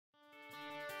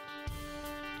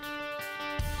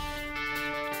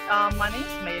My name is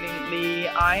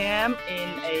Meiling. I am in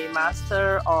a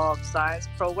Master of Science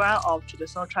program of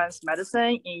Traditional Chinese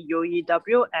Medicine in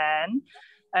UEWM.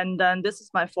 And then this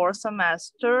is my fourth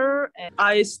semester. And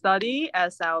I study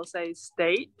as LSA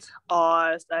State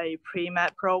or as a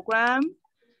pre-med program.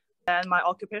 And my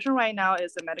occupation right now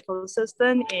is a medical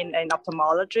assistant in an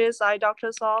ophthalmologist eye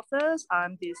doctor's office.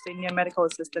 I'm the senior medical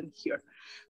assistant here.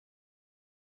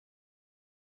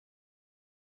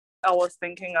 I was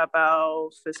thinking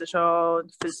about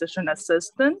physician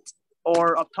assistant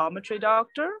or optometry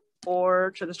doctor or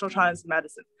traditional Chinese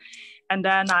medicine. And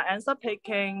then I ended up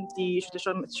picking the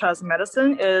traditional Chinese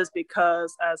medicine is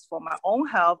because as for my own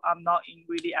health, I'm not in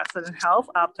really excellent health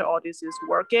after all this is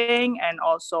working and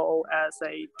also as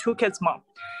a 2 kids mom.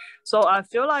 So I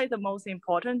feel like the most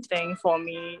important thing for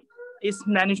me is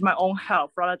manage my own health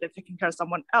rather than taking care of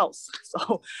someone else.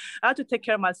 So I have to take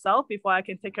care of myself before I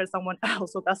can take care of someone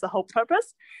else. So that's the whole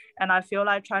purpose. And I feel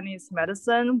like Chinese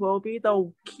medicine will be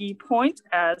the key point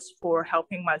as for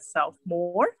helping myself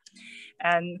more.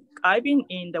 And I've been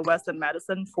in the Western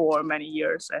medicine for many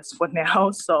years as for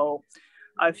now. So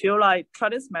I feel like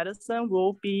Chinese medicine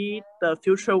will be the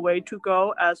future way to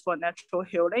go as for natural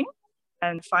healing.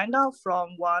 And find out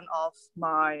from one of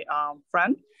my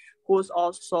friend who's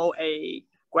also a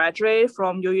graduate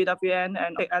from UEWM,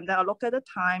 and then I look at the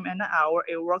time and the hour,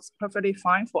 it works perfectly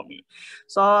fine for me.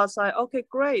 So I was like, okay,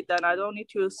 great, then I don't need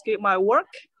to skip my work,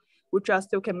 which I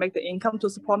still can make the income to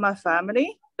support my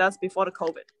family. That's before the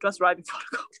COVID, just right before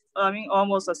the COVID. I mean,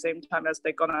 almost the same time as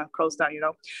they're gonna close down,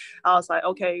 I was like,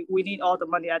 okay, we need all the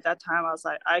money at that time. I was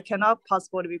like, I cannot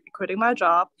possibly be quitting my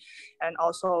job and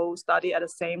also study at the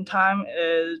same time.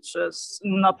 It's just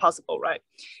not possible, right?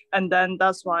 And then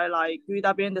that's why like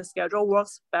UEWM, the schedule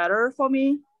works better for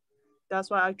me. That's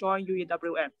why I joined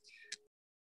UEWM.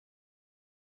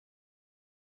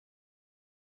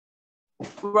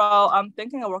 Well, I'm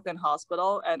thinking of working in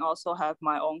hospital and also have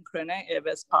my own clinic if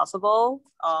it's possible.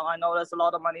 I know there's a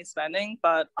lot of money spending,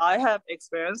 but I have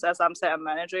experience, as I'm saying, I'm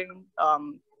managing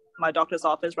my doctor's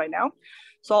office right now.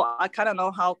 So I kind of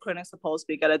know how clinics supposed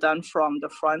to be get it done from the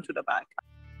front to the back.